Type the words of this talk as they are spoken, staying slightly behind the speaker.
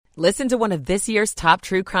Listen to one of this year's top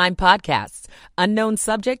true crime podcasts. Unknown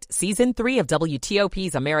Subject, Season 3 of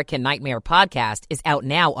WTOP's American Nightmare podcast is out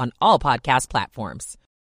now on all podcast platforms.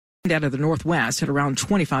 Out of the northwest at around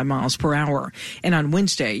 25 miles per hour. And on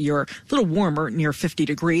Wednesday, you're a little warmer, near 50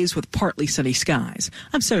 degrees with partly sunny skies.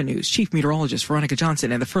 I'm 7 News Chief Meteorologist Veronica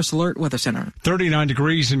Johnson in the First Alert Weather Center. 39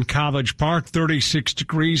 degrees in College Park, 36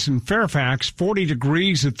 degrees in Fairfax, 40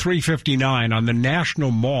 degrees at 359 on the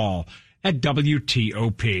National Mall at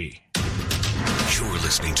WTOP. You're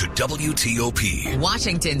listening to WTOP,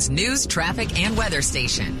 Washington's news, traffic, and weather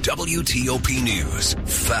station. WTOP News.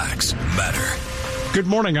 Facts matter. Good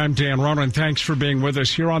morning, I'm Dan Ronan. Thanks for being with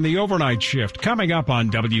us here on the overnight shift. Coming up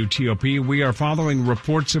on WTOP, we are following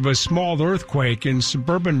reports of a small earthquake in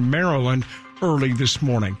suburban Maryland early this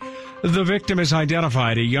morning. The victim is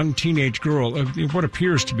identified, a young teenage girl, what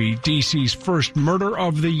appears to be D.C.'s first murder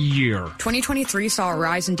of the year. 2023 saw a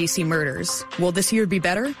rise in D.C. murders. Will this year be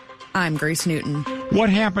better? I'm Grace Newton. What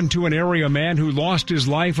happened to an area man who lost his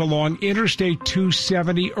life along Interstate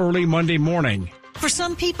 270 early Monday morning? For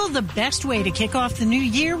some people, the best way to kick off the new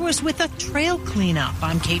year was with a trail cleanup.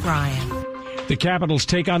 I'm Kate Ryan. The Capitals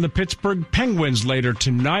take on the Pittsburgh Penguins later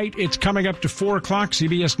tonight. It's coming up to 4 o'clock.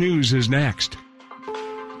 CBS News is next.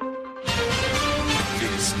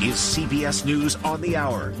 This is CBS News on the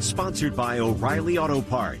Hour, sponsored by O'Reilly Auto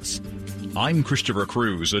Parts. I'm Christopher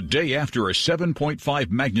Cruz. A day after a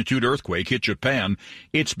 7.5 magnitude earthquake hit Japan,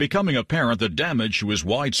 it's becoming apparent the damage was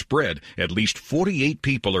widespread. At least 48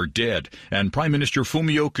 people are dead, and Prime Minister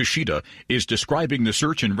Fumio Kishida is describing the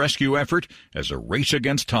search and rescue effort as a race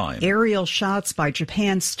against time. Aerial shots by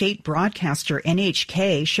Japan's state broadcaster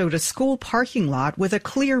NHK showed a school parking lot with a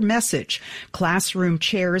clear message. Classroom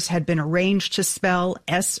chairs had been arranged to spell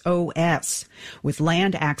SOS. With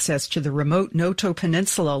land access to the remote Noto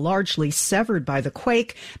Peninsula largely severed by the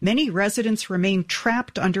quake, many residents remain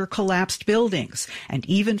trapped under collapsed buildings. And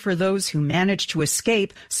even for those who managed to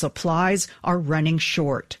escape, supplies are running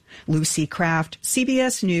short. Lucy Kraft,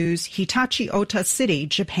 CBS News, Hitachi Ota City,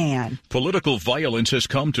 Japan. Political violence has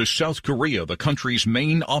come to South Korea. The country's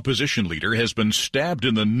main opposition leader has been stabbed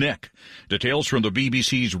in the neck. Details from the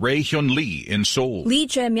BBC's Rae Hyun Lee in Seoul. Lee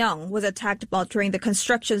Jae-myung was attacked while during the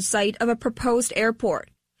construction site of a proposed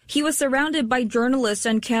airport. He was surrounded by journalists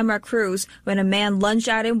and camera crews when a man lunged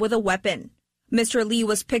at him with a weapon. Mr. Lee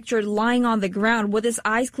was pictured lying on the ground with his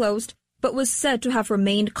eyes closed, but was said to have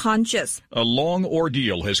remained conscious. A long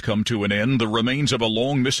ordeal has come to an end. The remains of a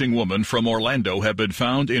long-missing woman from Orlando have been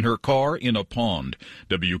found in her car in a pond.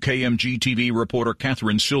 WKMG-TV reporter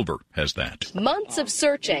Catherine Silver has that. Months of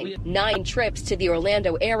searching, 9 trips to the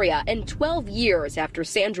Orlando area, and 12 years after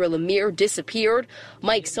Sandra Lemire disappeared,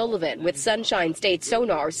 Mike Sullivan with Sunshine State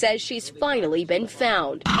Sonar says she's finally been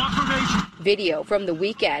found. Video from the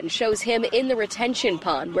weekend shows him in the retention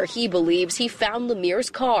pond where he believes he found Lemire's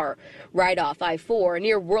car, right off I-4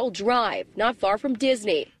 near World Drive, not far from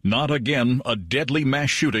Disney. Not again, a deadly mass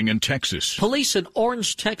shooting in Texas. Police in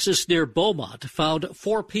Orange, Texas, near Beaumont, found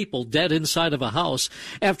 4 people dead inside of a house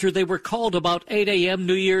after they were called about 8 a.m.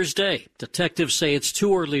 New Year's Day. Detectives say it's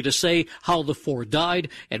too early to say how the 4 died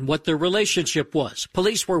and what their relationship was.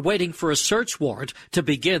 Police were waiting for a search warrant to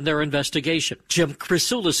begin their investigation. Jim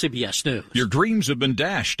Crisula, CBS News. Your dreams have been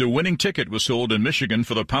dashed. A winning ticket was sold in Michigan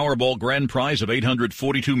for the Powerball grand prize of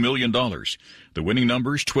 $842 million. The winning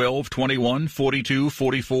numbers 12, 21, 42,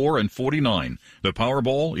 44, and 49. The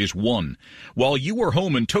Powerball is 1. While you were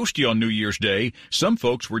home and toasty on New Year's Day, some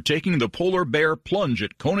folks were taking the polar bear plunge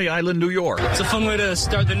at Coney Island, New York. It's a fun way to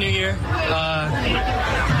start the new year.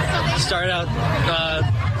 Start out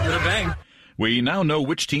with a bang. We now know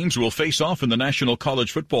which teams will face off in the National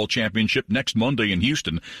College Football Championship next Monday in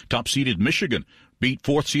Houston. Top-seeded Michigan beat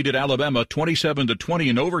 4th-seeded Alabama 27-20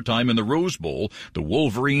 in overtime in the Rose Bowl. The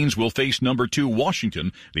Wolverines will face number 2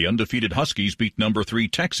 Washington. The undefeated Huskies beat number 3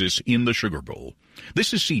 Texas in the Sugar Bowl.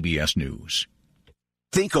 This is CBS News.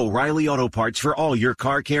 Think O'Reilly Auto Parts for all your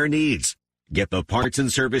car care needs. Get the parts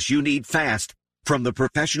and service you need fast from the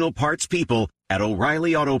professional parts people at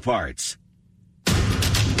O'Reilly Auto Parts.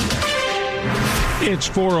 It's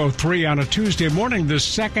 4:03 on a Tuesday morning, the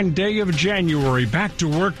second day of January. Back to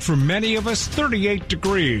work for many of us, 38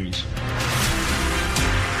 degrees.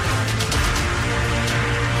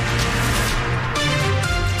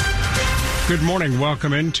 Good morning.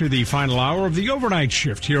 Welcome into the final hour of the overnight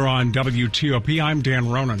shift here on WTOP. I'm Dan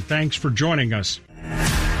Ronan. Thanks for joining us.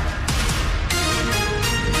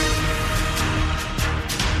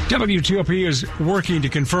 WTOP is working to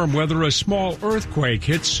confirm whether a small earthquake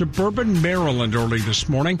hit suburban Maryland early this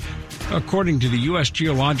morning. According to the U.S.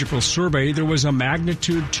 Geological Survey, there was a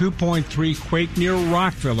magnitude 2.3 quake near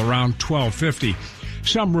Rockville around 12:50.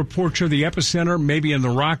 Some reports show the epicenter maybe in the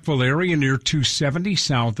Rockville area near 270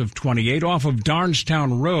 south of 28 off of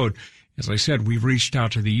Darnestown Road. As I said, we've reached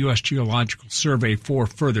out to the U.S. Geological Survey for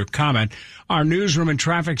further comment. Our newsroom and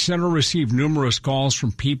traffic center received numerous calls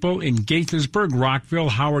from people in Gaithersburg, Rockville,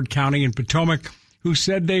 Howard County, and Potomac who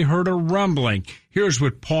said they heard a rumbling. Here's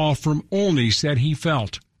what Paul from Olney said he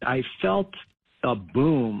felt. I felt a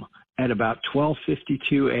boom at about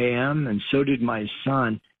 12:52 a.m., and so did my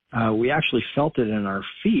son. We actually felt it in our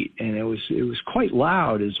feet, and it was quite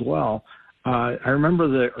loud as well. I remember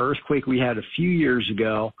the earthquake we had a few years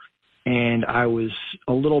ago, and I was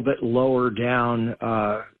a little bit lower down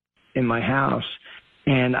in my house,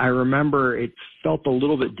 and I remember it felt a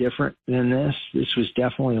little bit different than this. This was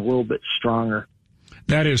definitely a little bit stronger.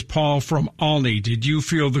 That is Paul from Olney. Did you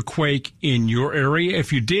feel the quake in your area?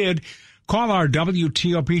 If you did, call our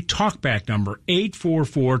WTOP talkback number,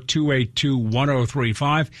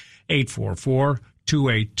 844-282-1035,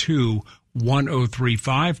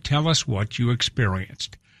 844-282-1035. Tell us what you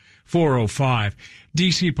experienced. 405.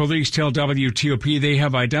 D.C. police tell WTOP they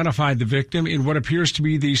have identified the victim in what appears to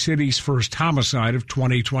be the city's first homicide of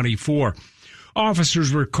 2024.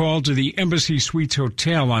 Officers were called to the Embassy Suites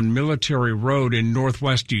Hotel on Military Road in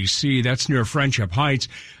northwest D.C. That's near Friendship Heights.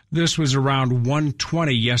 This was around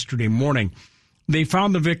 1:20 yesterday morning. They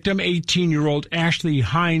found the victim, 18-year-old Ashley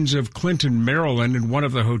Hines of Clinton, Maryland, in one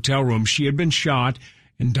of the hotel rooms. She had been shot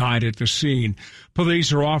and died at the scene.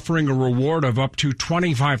 Police are offering a reward of up to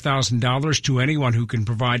 $25,000 to anyone who can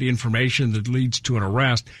provide information that leads to an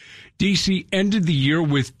arrest. D.C. ended the year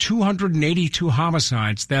with 282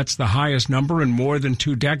 homicides. That's the highest number in more than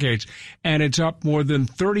 2 decades, and it's up more than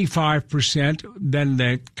 35% than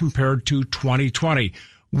that compared to 2020.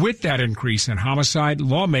 With that increase in homicide,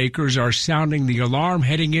 lawmakers are sounding the alarm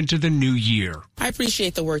heading into the new year. I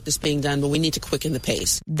appreciate the work that's being done, but we need to quicken the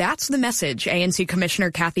pace. That's the message ANC Commissioner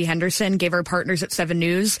Kathy Henderson gave our partners at 7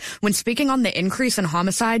 News when speaking on the increase in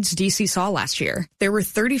homicides D.C. saw last year. There were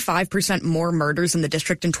 35% more murders in the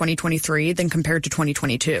district in 2023 than compared to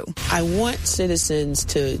 2022. I want citizens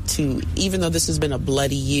to even though this has been a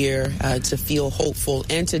bloody year, to feel hopeful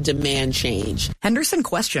and to demand change. Henderson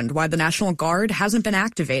questioned why the National Guard hasn't been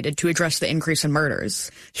activated to address the increase in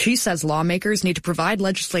murders. She says lawmakers need to provide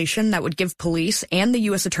legislation that would give police and the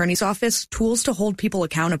U.S. Attorney's Office tools to hold people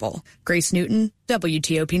accountable. Grace Newton,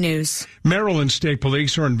 WTOP News. Maryland State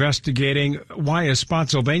Police are investigating why a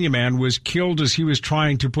Spotsylvania man was killed as he was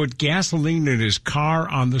trying to put gasoline in his car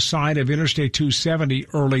on the side of Interstate 270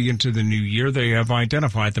 early into the new year. They have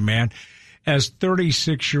identified the man as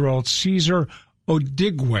 36-year-old Caesar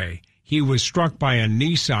Odigwe. He was struck by a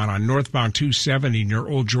Nissan on northbound 270 near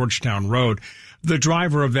Old Georgetown Road. The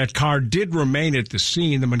driver of that car did remain at the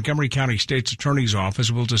scene. The Montgomery County State's Attorney's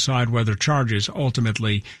Office will decide whether charges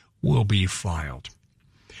ultimately will be filed.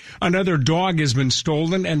 Another dog has been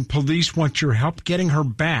stolen, and police want your help getting her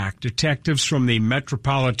back. Detectives from the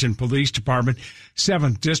Metropolitan Police Department,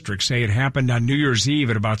 7th District, say it happened on New Year's Eve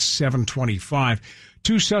at about 7:25.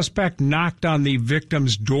 2 suspects knocked on the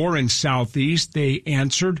victim's door in Southeast. They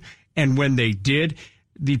answered, and when they did,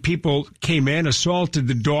 the people came in, assaulted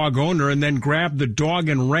the dog owner, and then grabbed the dog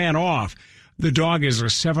and ran off. The dog is a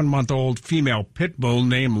 7-month-old female pit bull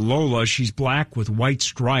named Lola. She's black with white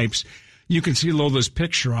stripes. You can see Lola's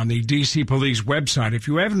picture on the D.C. Police website. If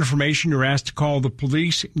you have information, you're asked to call the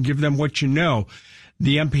police and give them what you know.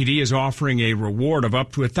 The MPD is offering a reward of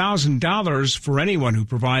up to $1,000 for anyone who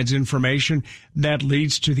provides information that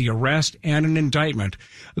leads to the arrest and an indictment.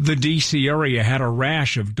 The D.C. area had a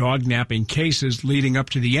rash of dog napping cases leading up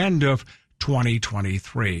to the end of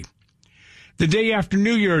 2023. The day after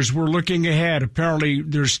New Year's, we're looking ahead. Apparently,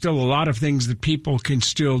 there's still a lot of things that people can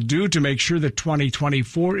still do to make sure that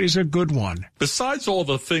 2024 is a good one. Besides all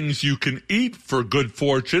the things you can eat for good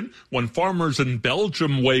fortune, when farmers in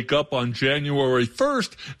Belgium wake up on January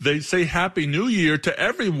 1st, they say Happy New Year to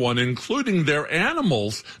everyone, including their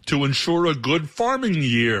animals, to ensure a good farming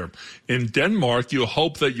year. In Denmark, you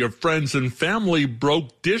hope that your friends and family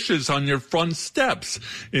broke dishes on your front steps.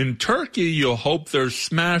 In Turkey, you hope there's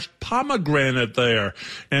smashed pomegranate there.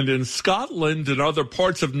 And in Scotland and other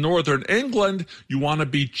parts of northern England, you want to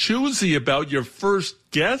be choosy about your first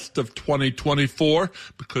guest of 2024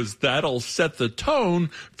 because that'll set the tone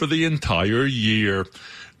for the entire year.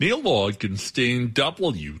 Neil Augenstein,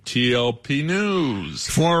 WTOP News.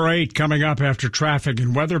 4:08 coming up after traffic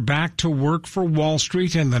and weather. Back to work for Wall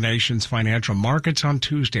Street and the nation's financial markets on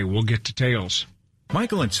Tuesday. We'll get details.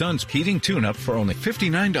 Michael & Son's heating tune-up for only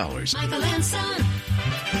 $59. Michael & Son.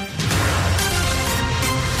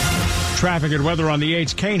 Traffic and weather on the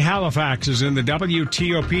 8th. Kane Halifax is in the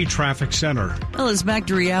WTOP Traffic Center. Well, it's back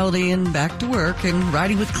to reality and back to work and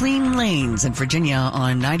riding with clean lanes in Virginia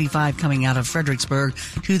on 95 coming out of Fredericksburg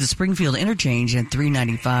to the Springfield interchange and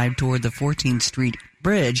 395 toward the 14th Street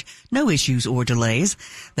Bridge. No issues or delays.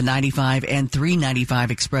 The 95 and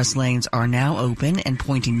 395 express lanes are now open and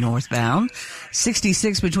pointing northbound.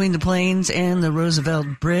 66 between the Plains and the Roosevelt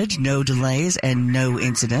Bridge. No delays and no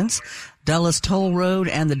incidents. Dulles Toll Road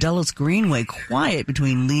and the Dulles Greenway quiet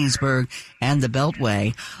between Leesburg and the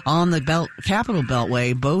Beltway. On the Capital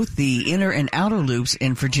Beltway, both the inner and outer loops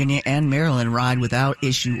in Virginia and Maryland ride without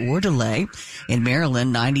issue or delay. In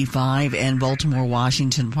Maryland, 95 and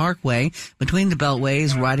Baltimore-Washington Parkway between the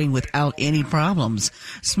Beltways riding without any problems.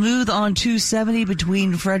 Smooth on 270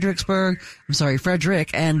 between Frederick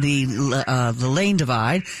and the Lane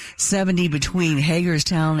Divide. 70 between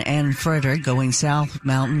Hagerstown and Frederick going south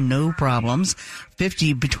Mountain, no problems.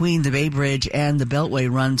 50 between the Bay Bridge and the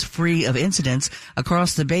Beltway runs free of incidents.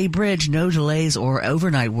 Across the Bay Bridge, no delays or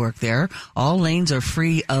overnight work there. All lanes are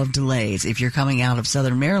free of delays. If you're coming out of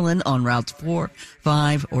southern Maryland on routes 4,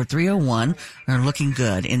 5, or 301, are looking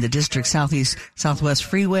good. In the district southeast, southwest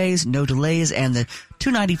freeways, no delays, and the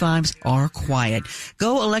 295s are quiet.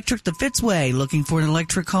 Go electric the Fitzway. Looking for an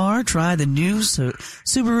electric car? Try the new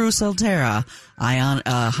Subaru Solterra,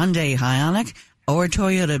 Hyundai Ioniq, or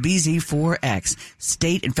Toyota BZ4X.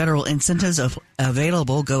 State and federal incentives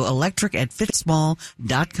available. Go electric at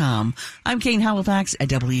fitsmall.com. I'm Kane Halifax at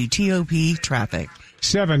WTOP Traffic.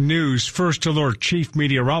 7 News First Alert Chief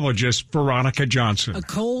Meteorologist Veronica Johnson. A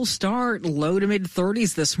cold start, low to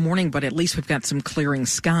mid-30s this morning, but at least we've got some clearing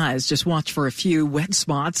skies. Just watch for a few wet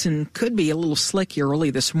spots and could be a little slick early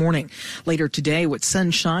this morning. Later today with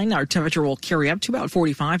sunshine, our temperature will carry up to about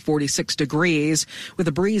 45, 46 degrees. With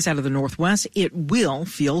a breeze out of the northwest, it will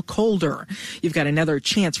feel colder. You've got another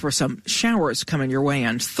chance for some showers coming your way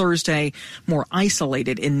on Thursday, more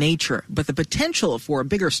isolated in nature. But the potential for a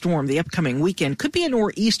bigger storm the upcoming weekend could be a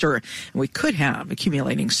nor'easter, and we could have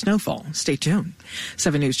accumulating snowfall. Stay tuned.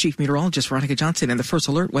 7 News Chief Meteorologist Veronica Johnson in the First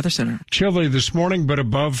Alert Weather Center. Chilly this morning, but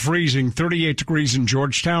above freezing. 38 degrees in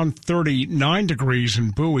Georgetown, 39 degrees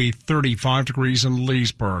in Bowie, 35 degrees in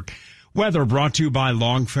Leesburg. Weather brought to you by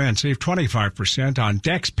Long Fence. Save 25% on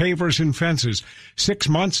decks, pavers, and fences. 6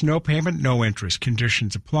 months, no payment, no interest.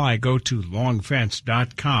 Conditions apply. Go to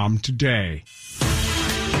longfence.com today.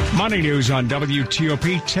 Money news on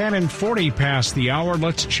WTOP, 10 and 40 past the hour.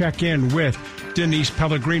 Let's check in with Denise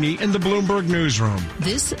Pellegrini in the Bloomberg Newsroom.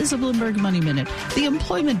 This is a Bloomberg Money Minute. The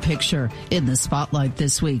employment picture in the spotlight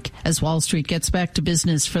this week as Wall Street gets back to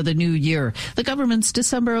business for the new year. The government's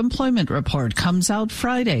December employment report comes out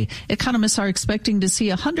Friday. Economists are expecting to see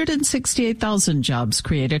 168,000 jobs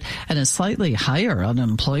created and a slightly higher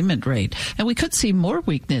unemployment rate. And we could see more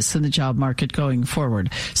weakness in the job market going forward.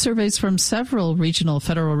 Surveys from several regional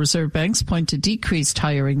Federal Reserve banks point to decreased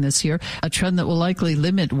hiring this year, a trend that will likely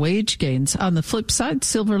limit wage gains. On the flip side,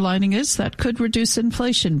 silver lining is that could reduce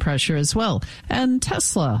inflation pressure as well. And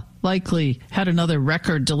Tesla likely had another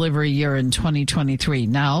record delivery year in 2023.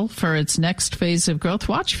 Now, for its next phase of growth,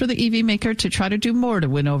 watch for the EV maker to try to do more to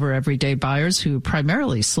win over everyday buyers who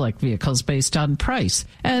primarily select vehicles based on price.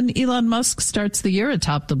 And Elon Musk starts the year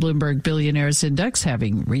atop the Bloomberg Billionaires Index,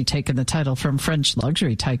 having retaken the title from French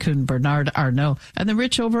luxury tycoon Bernard Arnault. And the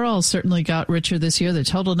rich overall certainly got richer this year. The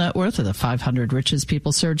total net worth of the 500 richest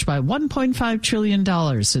people surged by $1.5 trillion in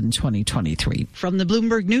 2023. From the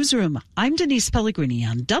Bloomberg Newsroom, I'm Denise Pellegrini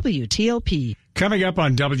on WTOP. Coming up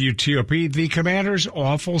on WTOP, the Commanders'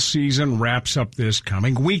 awful season wraps up this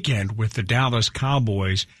coming weekend with the Dallas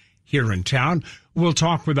Cowboys here in town. We'll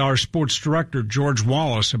talk with our sports director, George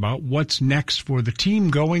Wallace, about what's next for the team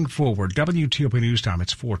going forward. WTOP News Time,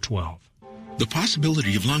 it's 4:12. The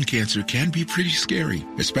possibility of lung cancer can be pretty scary,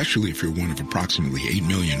 especially if you're one of approximately 8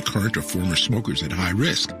 million current or former smokers at high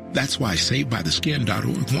risk. That's why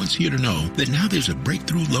SaveByTheScan.org wants you to know that now there's a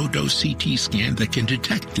breakthrough low-dose CT scan that can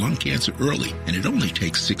detect lung cancer early, and it only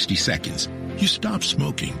takes 60 seconds. You stop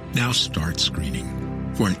smoking. Now start screening.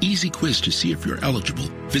 For an easy quiz to see if you're eligible,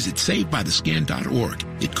 visit SaveByTheScan.org.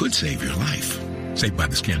 It could save your life.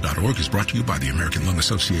 SaveByTheScan.org is brought to you by the American Lung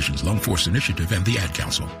Association's Lung Force Initiative and the Ad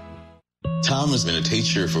Council. Tom has been a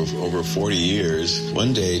teacher for over 40 years.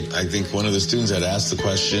 One day, I think one of the students had asked the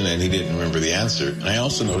question and he didn't remember the answer. I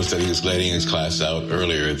also noticed that he was letting his class out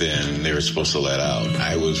earlier than they were supposed to let out.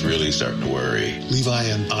 I was really starting to worry. Levi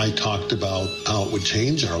and I talked about how it would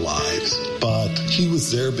change our lives, but he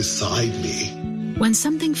was there beside me. When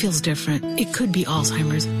something feels different, it could be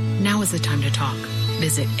Alzheimer's. Now is the time to talk.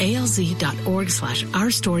 Visit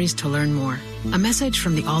alz.org/ourstories to learn more. A message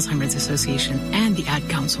from the Alzheimer's Association and the Ad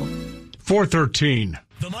Council. 4:13.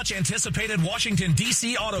 The much-anticipated Washington,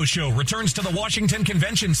 D.C. Auto Show returns to the Washington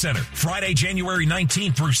Convention Center Friday, January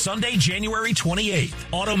 19th through Sunday, January 28th.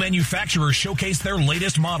 Auto manufacturers showcase their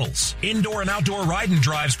latest models. Indoor and outdoor ride and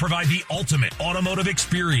drives provide the ultimate automotive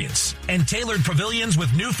experience. And tailored pavilions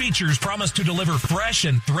with new features promise to deliver fresh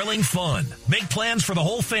and thrilling fun. Make plans for the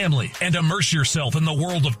whole family and immerse yourself in the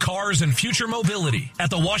world of cars and future mobility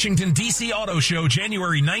at the Washington, D.C. Auto Show,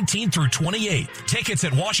 January 19th through 28th. Tickets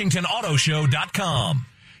at WashingtonAutoShow.com.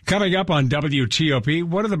 Coming up on WTOP,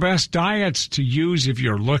 what are the best diets to use if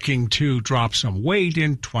you're looking to drop some weight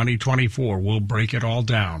in 2024? We'll break it all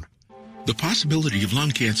down. The possibility of lung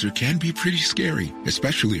cancer can be pretty scary,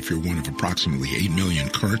 especially if you're one of approximately 8 million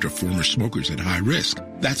current or former smokers at high risk.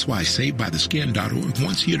 That's why SaveByTheScan.org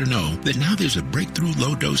wants you to know that now there's a breakthrough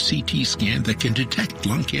low-dose CT scan that can detect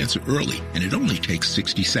lung cancer early, and it only takes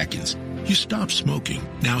 60 seconds. You stop smoking,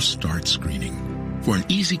 now start screening. For an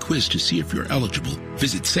easy quiz to see if you're eligible,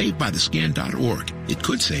 visit SaveByTheScan.org. It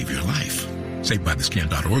could save your life.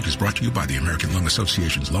 SaveByTheScan.org is brought to you by the American Lung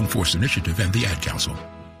Association's Lung Force Initiative and the Ad Council.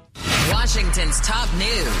 Washington's top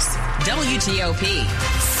news, WTOP.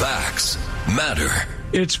 Facts matter.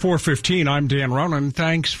 It's 4:15. I'm Dan Ronan.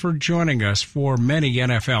 Thanks for joining us. For many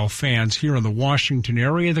NFL fans here in the Washington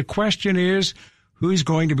area, the question is, who's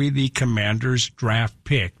going to be the Commanders draft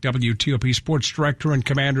pick? WTOP sports director and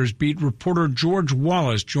Commanders beat reporter George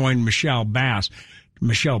Wallace joined Michelle Bash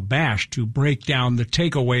to break down the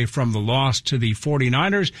takeaway from the loss to the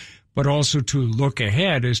 49ers, but also to look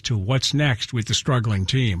ahead as to what's next with the struggling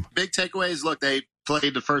team. Big takeaways, look, they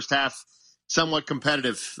played the first half somewhat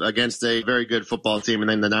competitive against a very good football team, and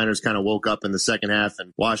then the Niners kind of woke up in the second half,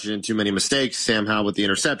 and Washington, too many mistakes, Sam Howell with the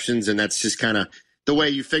interceptions, and that's just kind of the way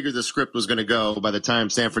you figured the script was going to go. By the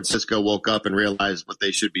time San Francisco woke up and realized what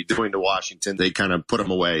they should be doing to Washington, they kind of put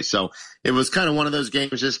them away. So it was kind of one of those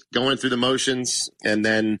games just going through the motions, and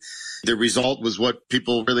then the result was what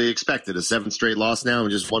people really expected, a 7th straight loss now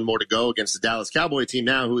and just one more to go against the Dallas Cowboy team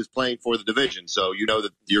now who is playing for the division. So you know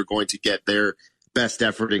that you're going to get their best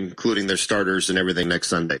effort, including their starters and everything, next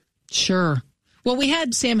Sunday. Sure. Well, we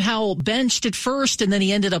had Sam Howell benched at first, and then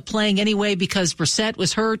he ended up playing anyway because Brissett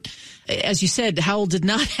was hurt. As you said, Howell did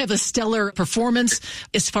not have a stellar performance.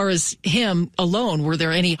 As far as him alone, were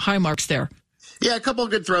there any high marks there? Yeah, a couple of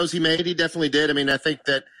good throws he made. He definitely did. I mean, I think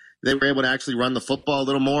that they were able to actually run the football a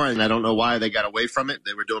little more, and I don't know why they got away from it.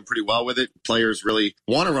 They were doing pretty well with it. Players really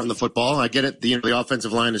want to run the football. I get it. The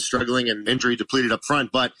offensive line is struggling and injury depleted up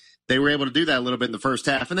front, but they were able to do that a little bit in the first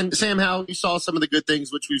half. And then Sam Howell, you saw some of the good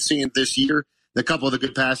things which we've seen this year. A couple of the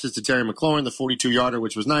good passes to Terry McLaurin, the 42-yarder,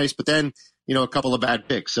 which was nice, but then, a couple of bad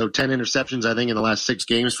picks. So 10 interceptions, I think, in the last 6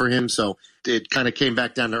 games for him. So it kind of came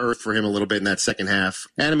back down to earth for him a little bit in that second half.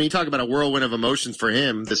 And I mean, you talk about a whirlwind of emotions for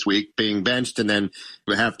him this week, being benched, and then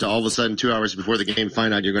we have to all of a sudden 2 hours before the game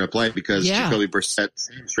find out you're going to play because Jacoby Brissett's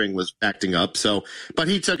hamstring was acting up. So, but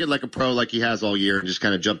he took it like a pro, like he has all year, and just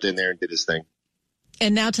kind of jumped in there and did his thing.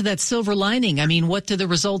 And now to that silver lining. I mean, what do the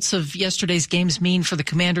results of yesterday's games mean for the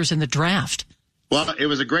Commanders in the draft? Well, it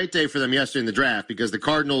was a great day for them yesterday in the draft because the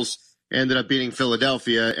Cardinals ended up beating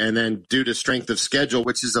Philadelphia, and then due to strength of schedule,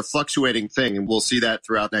 which is a fluctuating thing, and we'll see that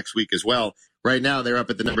throughout next week as well. Right now, they're up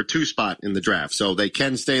at the number 2 spot in the draft, so they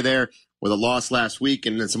can stay there with a loss last week,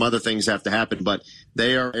 and then some other things have to happen, but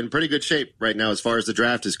they are in pretty good shape right now as far as the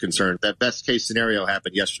draft is concerned. That best-case scenario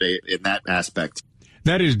happened yesterday in that aspect.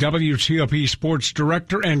 That is WTOP sports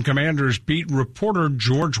director and Commanders beat reporter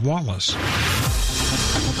George Wallace.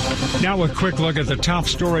 Now a quick look at the top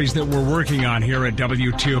stories that we're working on here at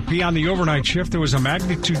WTOP. On the overnight shift, there was a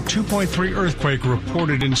magnitude 2.3 earthquake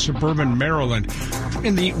reported in suburban Maryland,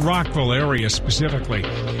 in the Rockville area specifically.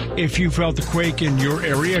 If you felt the quake in your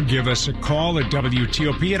area, give us a call at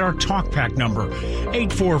WTOP at our TalkPack number,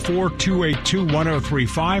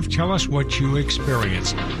 844-282-1035. Tell us what you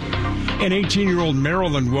experienced. An 18-year-old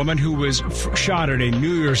Maryland woman who was shot at a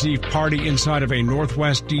New Year's Eve party inside of a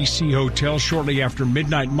Northwest D.C. hotel shortly after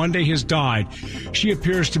midnight Monday has died. She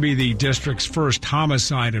appears to be the district's first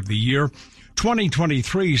homicide of the year.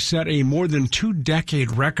 2023 set a more than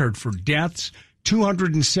 2-decade record for deaths,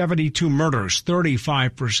 272 murders,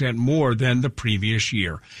 35% more than the previous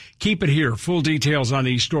year. Keep it here. Full details on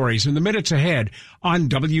these stories in the minutes ahead on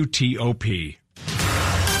WTOP.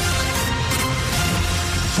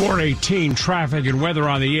 418 traffic and weather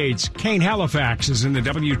on the 8s. Kane Halifax is in the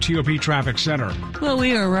WTOP Traffic Center. Well,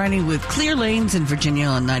 we are riding with clear lanes in Virginia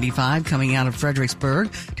on 95 coming out of Fredericksburg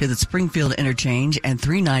to the Springfield interchange and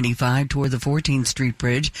 395 toward the 14th Street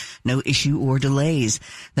Bridge. No issue or delays.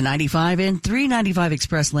 The 95 and 395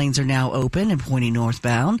 express lanes are now open and pointing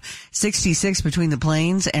northbound. 66 between the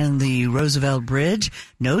Plains and the Roosevelt Bridge.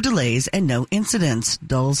 No delays and no incidents.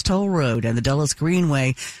 Dulles Toll Road and the Dulles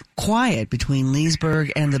Greenway quiet between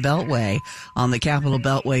Leesburg and the Beltway. On the Capitol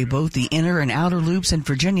Beltway, both the inner and outer loops in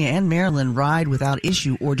Virginia and Maryland ride without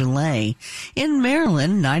issue or delay. In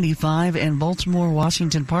Maryland, 95 and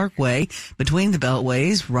Baltimore-Washington Parkway between the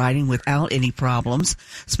Beltways, riding without any problems.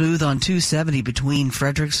 Smooth on 270 between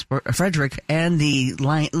Frederick and the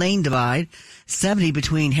lane divide. 70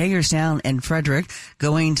 between Hagerstown and Frederick,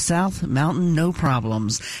 going south Mountain, no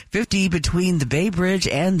problems. 50 between the Bay Bridge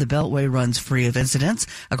and the Beltway runs free of incidents.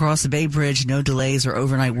 Across the Bay Bridge, no delays or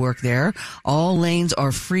overnight work there. All lanes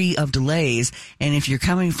are free of delays. And if you're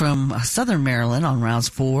coming from southern Maryland on routes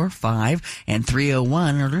 4, 5, and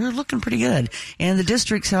 301, they're looking pretty good. And the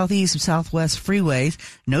district southeast and southwest freeways,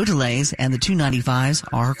 no delays, and the 295s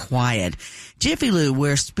are quiet. Jiffy Lube,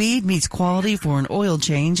 where speed meets quality for an oil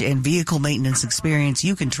change and vehicle maintenance experience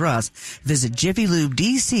you can trust. Visit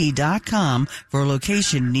JiffyLubeDC.com for a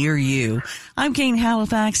location near you. I'm Kane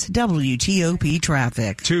Halifax, WTOP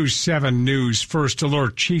Traffic. 2-7 News First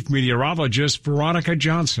Alert Chief Meteorologist Veronica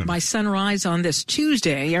Johnson. By sunrise on this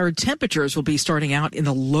Tuesday, our temperatures will be starting out in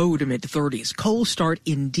the low to mid-30s. Cold start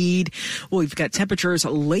indeed. Well, we've got temperatures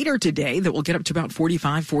later today that will get up to about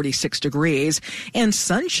 45, 46 degrees and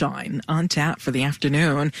sunshine on tap for the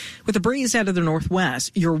afternoon. With a breeze out of the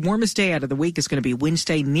northwest, your warmest day out of the week is going to be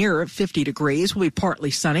Wednesday near 50 degrees. Will be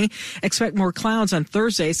partly sunny. Expect more clouds on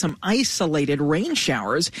Thursday, some isolated rain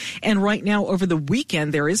showers. And right now over the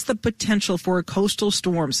weekend, there is the potential for a coastal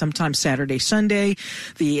storm sometime Saturday, Sunday.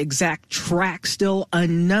 The exact track still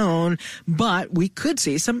unknown, but we could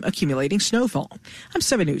see some accumulating snowfall. I'm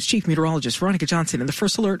 7 News Chief Meteorologist Veronica Johnson in the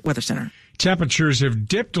First Alert Weather Center. Temperatures have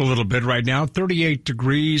dipped a little bit right now. 38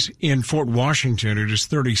 degrees in Fort Washington. It is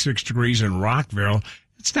 36 degrees in Rockville.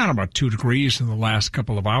 It's down about 2 degrees in the last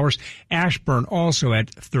couple of hours. Ashburn also at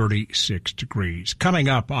 36 degrees. Coming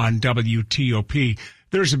up on WTOP,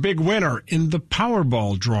 there's a big winner in the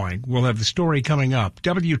Powerball drawing. We'll have the story coming up.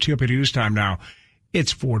 WTOP News Time now.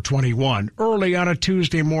 It's 4:21, early on a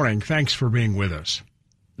Tuesday morning. Thanks for being with us.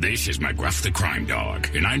 This is McGruff the Crime Dog,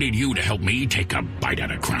 and I need you to help me take a bite out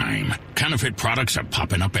of crime. Counterfeit products are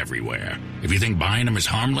popping up everywhere. If you think buying them is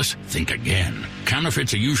harmless, think again.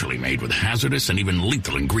 Counterfeits are usually made with hazardous and even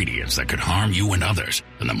lethal ingredients that could harm you and others.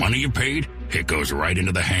 And the money you paid, it goes right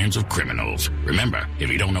into the hands of criminals. Remember, if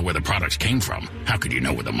you don't know where the products came from, how could you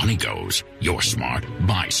know where the money goes? You're smart.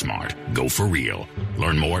 Buy smart. Go for real.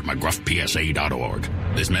 Learn more at McGruffPSA.org.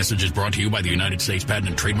 This message is brought to you by the United States Patent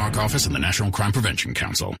and Trademark Office and the National Crime Prevention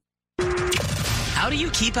Council. How do you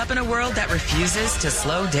keep up in a world that refuses to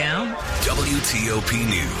slow down? WTOP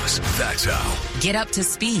News. That's how. Get up to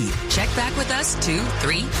speed. Check back with us 2,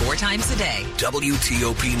 3, 4 times a day.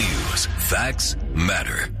 WTOP News. Facts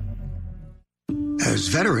matter. As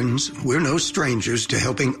veterans, we're no strangers to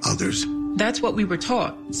helping others. That's what we were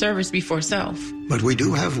taught, service before self. But we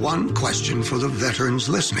do have one question for the veterans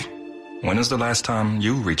listening. When is the last time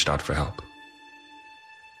you reached out for help?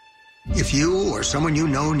 If you or someone you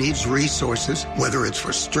know needs resources, whether it's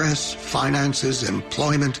for stress, finances,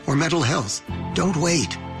 employment, or mental health, don't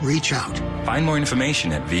wait. Reach out. Find more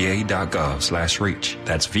information at va.gov/reach.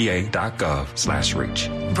 That's va.gov/reach.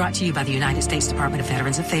 Brought to you by the United States Department of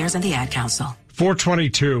Veterans Affairs and the Ad Council.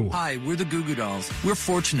 422. Hi, we're the Goo Goo Dolls. We're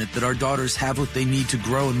fortunate that our daughters have what they need to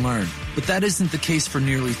grow and learn. But that isn't the case for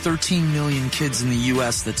nearly 13 million kids in the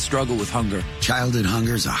U.S. that struggle with hunger. Childhood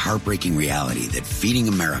hunger is a heartbreaking reality that Feeding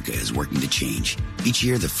America is working to change. Each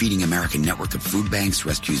year, the Feeding America network of food banks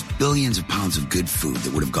rescues billions of pounds of good food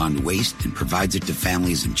that would have gone to waste and provides it to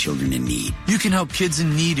families and children in need. You can help kids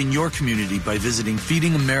in need in your community by visiting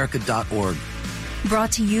feedingamerica.org.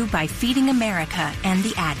 Brought to you by Feeding America and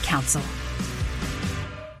the Ad Council.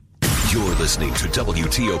 You're listening to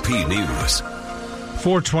WTOP News.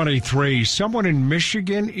 423. Someone in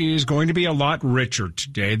Michigan is going to be a lot richer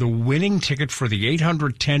today. The winning ticket for the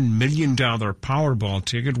 $810 million Powerball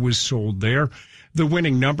ticket was sold there. The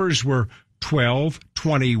winning numbers were 12,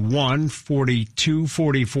 21, 42,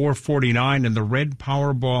 44, 49, and the red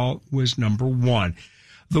Powerball was number 1.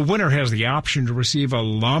 The winner has the option to receive a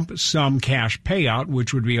lump sum cash payout,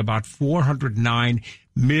 which would be about $409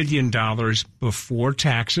 million before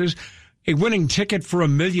taxes. A winning ticket for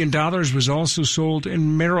 $1 million was also sold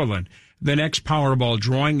in Maryland. The next Powerball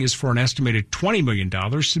drawing is for an estimated $20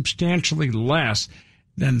 million, substantially less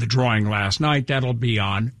than the drawing last night. That'll be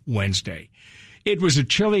on Wednesday. It was a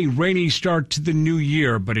chilly, rainy start to the new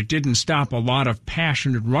year, but it didn't stop a lot of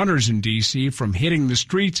passionate runners in D.C. from hitting the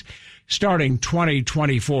streets, starting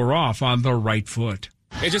 2024 off on the right foot.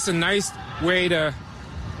 It's just a nice way to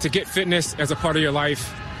get fitness as a part of your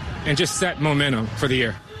life and just set momentum for the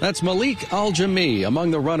year. That's Malik Al-Jami among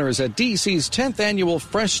the runners at D.C.'s 10th annual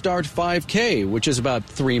Fresh Start 5K, which is about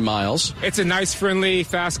 3 miles. It's a nice, friendly,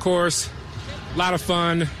 fast course, a lot of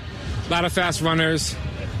fun, a lot of fast runners,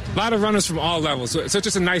 a lot of runners from all levels. So it's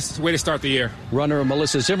just a nice way to start the year. Runner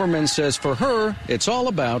Melissa Zimmerman says for her, it's all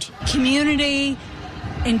about community,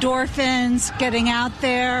 endorphins, getting out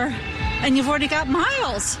there, and you've already got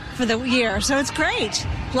miles for the year, so it's great.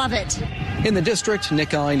 Love it. In the district, Nick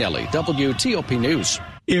Ainelli, WTOP News.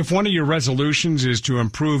 If one of your resolutions is to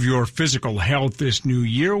improve your physical health this new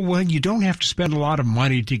year, well, you don't have to spend a lot of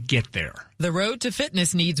money to get there. The road to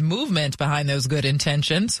fitness needs movement behind those good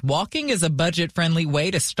intentions. Walking is a budget-friendly way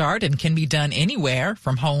to start and can be done anywhere,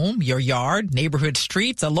 from home, your yard, neighborhood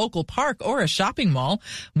streets, a local park, or a shopping mall.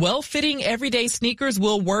 Well-fitting everyday sneakers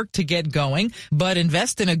will work to get going, but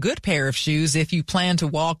invest in a good pair of shoes if you plan to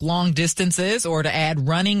walk long distances or to add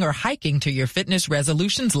running or hiking to your fitness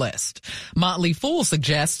resolutions list. Motley Fool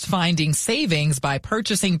suggests finding savings by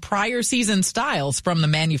purchasing prior season styles from the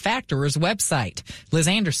manufacturer's website. Liz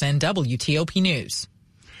Anderson, WTOP News.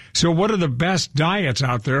 So what are the best diets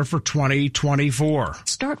out there for 2024?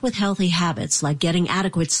 Start with healthy habits like getting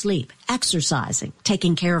adequate sleep, exercising,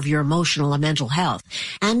 taking care of your emotional and mental health,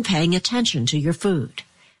 and paying attention to your food.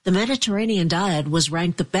 The Mediterranean diet was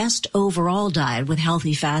ranked the best overall diet with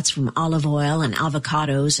healthy fats from olive oil and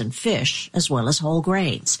avocados and fish, as well as whole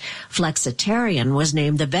grains. Flexitarian was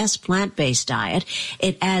named the best plant-based diet.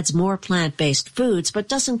 It adds more plant-based foods, but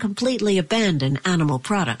doesn't completely abandon animal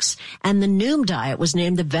products. And the Noom diet was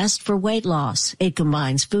named the best for weight loss. It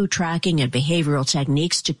combines food tracking and behavioral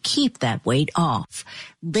techniques to keep that weight off.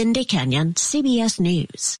 Linda Kenyon, CBS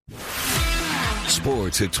News.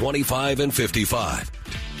 Sports at 25 and 55.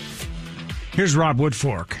 Here's Rob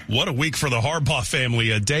Woodfork. What a week for the Harbaugh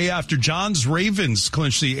family. A day after John's Ravens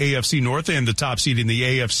clinched the AFC North and the top seed in the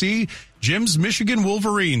AFC, Jim's Michigan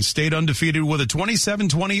Wolverines stayed undefeated with a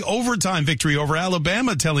 27-20 overtime victory over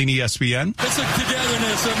Alabama, telling ESPN. It's a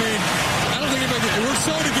togetherness. I mean, I don't think we're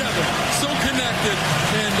so together, so connected,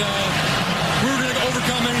 and we're going to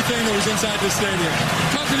overcome anything that was inside this stadium.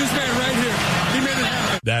 Talk to this man right here. He made it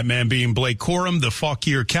happen. That man being Blake Corum, the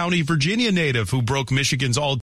Fauquier County, Virginia native who broke Michigan's all